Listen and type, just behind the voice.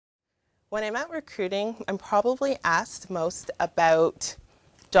When I'm out recruiting, I'm probably asked most about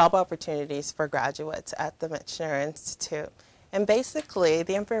job opportunities for graduates at the Michener Institute. And basically,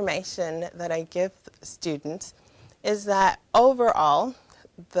 the information that I give students is that overall,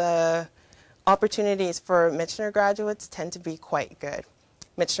 the opportunities for Michener graduates tend to be quite good.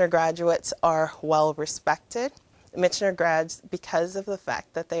 Michener graduates are well respected. Michener grads, because of the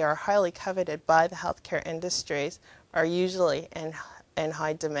fact that they are highly coveted by the healthcare industries, are usually in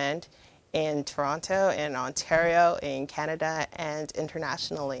high demand in Toronto, in Ontario, in Canada, and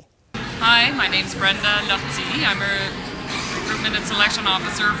internationally. Hi, my name's Brenda Lutzi. I'm a recruitment and selection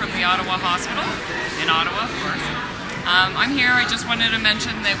officer from the Ottawa Hospital, in Ottawa, of course. I'm here, I just wanted to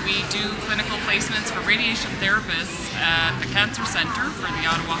mention that we do clinical placements for radiation therapists at the Cancer Centre for the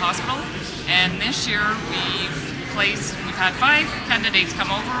Ottawa Hospital. And this year we've had 5 candidates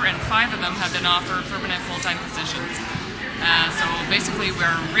come over, and 5 of them have been offered permanent full-time positions. So basically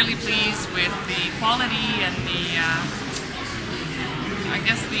we're really pleased with the quality and the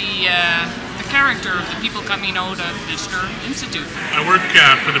character of the people coming out of Michener Institute. I work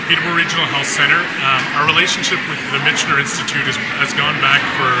for the Peterborough Regional Health Centre. Our relationship with the Michener Institute has gone back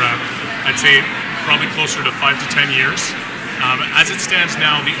for, I'd say, probably closer to 5 to 10 years. As it stands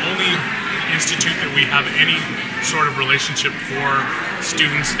now, the only institute that we have any sort of relationship for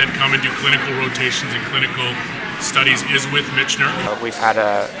students that come and do clinical rotations and clinical studies is with Michener. We've had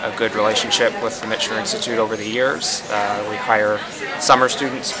a good relationship with the Michener Institute over the years. We hire summer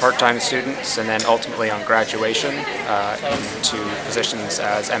students, part-time students, and then ultimately on graduation into positions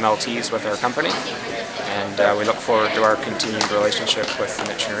as MLTs with our company. And we look forward to our continued relationship with the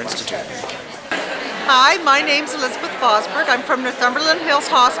Michener Institute. Hi, my name's Elizabeth Fosberg. I'm from Northumberland Hills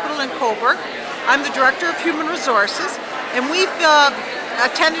Hospital in Cobourg. I'm the Director of Human Resources, and we've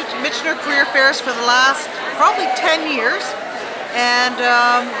attended Michener Career Fairs for the last probably 10 years, and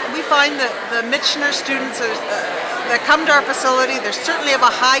we find that the Michener students that come to our facility, they're certainly of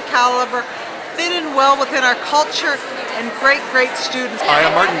a high caliber, fit in well within our culture, and great students. Hi,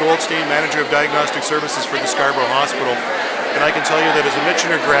 I'm Martin Goldstein, Manager of Diagnostic Services for the Scarborough Hospital, and I can tell you that as a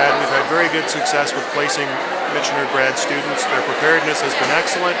Michener grad, we've had very good success with placing Michener grad students. Their preparedness has been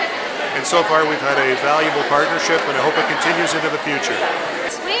excellent, and so far we've had a valuable partnership, and I hope it continues into the future.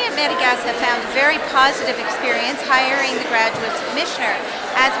 We at Medigas have found a very positive experience hiring the graduates of Michener.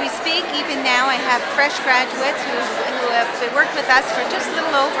 As we speak, even now, I have fresh graduates who have worked with us for just a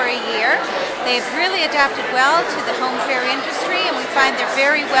little over a year. They've really adapted well to the home care industry, and we find they're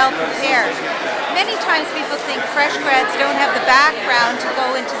very well prepared. Many times people think fresh grads don't have the background to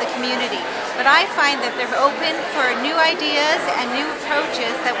go into the community, but I find that they're open for new ideas and new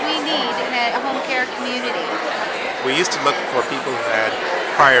approaches that we need in a home care community. We used to look for people who had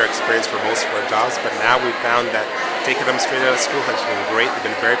prior experience for most of our jobs, but now we've found that taking them straight out of school has been great. They've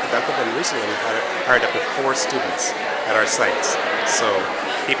been very productive, and recently we've hired up to 4 students at our sites. So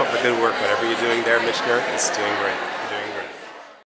keep up the good work. Whatever you're doing there, Michener, it's doing great.